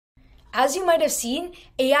As you might have seen,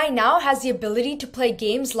 AI now has the ability to play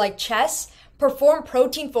games like chess, perform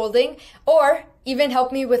protein folding, or even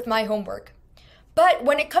help me with my homework. But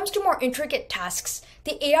when it comes to more intricate tasks,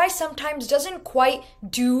 the AI sometimes doesn't quite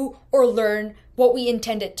do or learn what we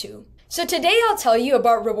intend it to. So today I'll tell you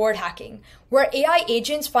about reward hacking, where AI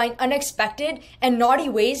agents find unexpected and naughty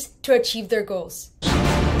ways to achieve their goals.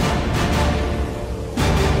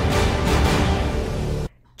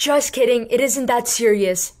 Just kidding, it isn't that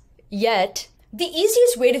serious. Yet. The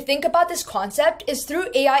easiest way to think about this concept is through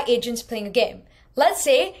AI agents playing a game. Let's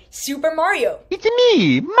say Super Mario. It's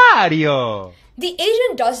me, Mario! The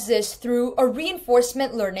agent does this through a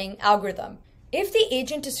reinforcement learning algorithm. If the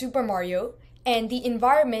agent is Super Mario, and the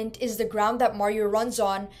environment is the ground that Mario runs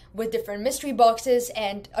on with different mystery boxes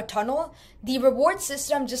and a tunnel, the reward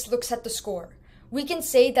system just looks at the score. We can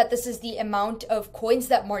say that this is the amount of coins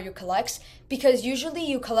that Mario collects because usually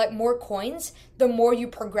you collect more coins the more you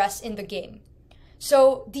progress in the game.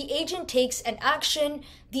 So the agent takes an action,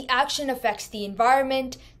 the action affects the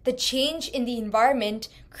environment, the change in the environment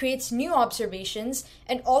creates new observations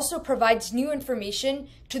and also provides new information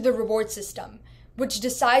to the reward system, which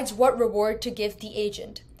decides what reward to give the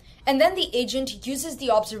agent. And then the agent uses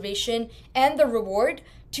the observation and the reward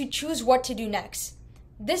to choose what to do next.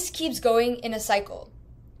 This keeps going in a cycle.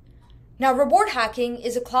 Now, reward hacking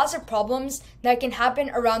is a class of problems that can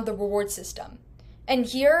happen around the reward system. And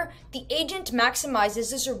here, the agent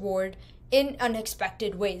maximizes this reward in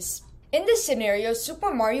unexpected ways. In this scenario,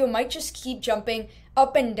 Super Mario might just keep jumping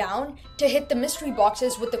up and down to hit the mystery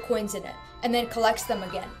boxes with the coins in it, and then collects them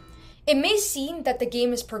again. It may seem that the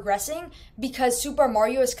game is progressing because Super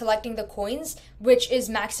Mario is collecting the coins, which is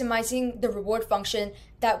maximizing the reward function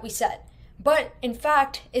that we set. But in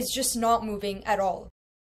fact, it's just not moving at all.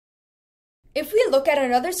 If we look at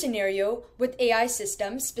another scenario with AI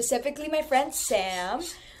systems, specifically my friend Sam,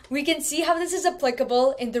 we can see how this is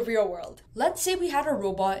applicable in the real world. Let's say we had a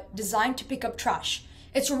robot designed to pick up trash.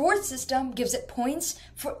 Its reward system gives it points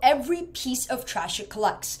for every piece of trash it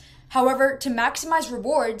collects. However, to maximize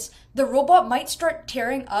rewards, the robot might start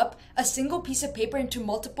tearing up a single piece of paper into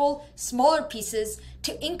multiple smaller pieces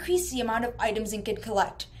to increase the amount of items it can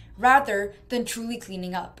collect, rather than truly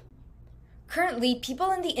cleaning up. Currently,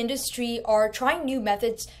 people in the industry are trying new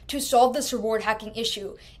methods to solve this reward hacking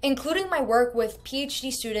issue, including my work with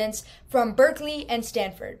PhD students from Berkeley and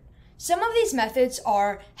Stanford. Some of these methods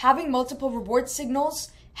are having multiple reward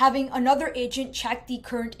signals, having another agent check the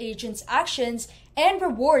current agent's actions, and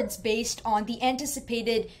rewards based on the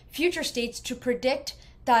anticipated future states to predict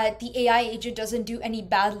that the AI agent doesn't do any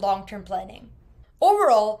bad long-term planning.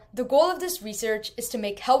 Overall, the goal of this research is to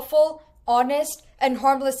make helpful, honest, and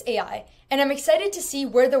harmless AI, and I'm excited to see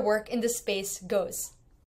where the work in this space goes.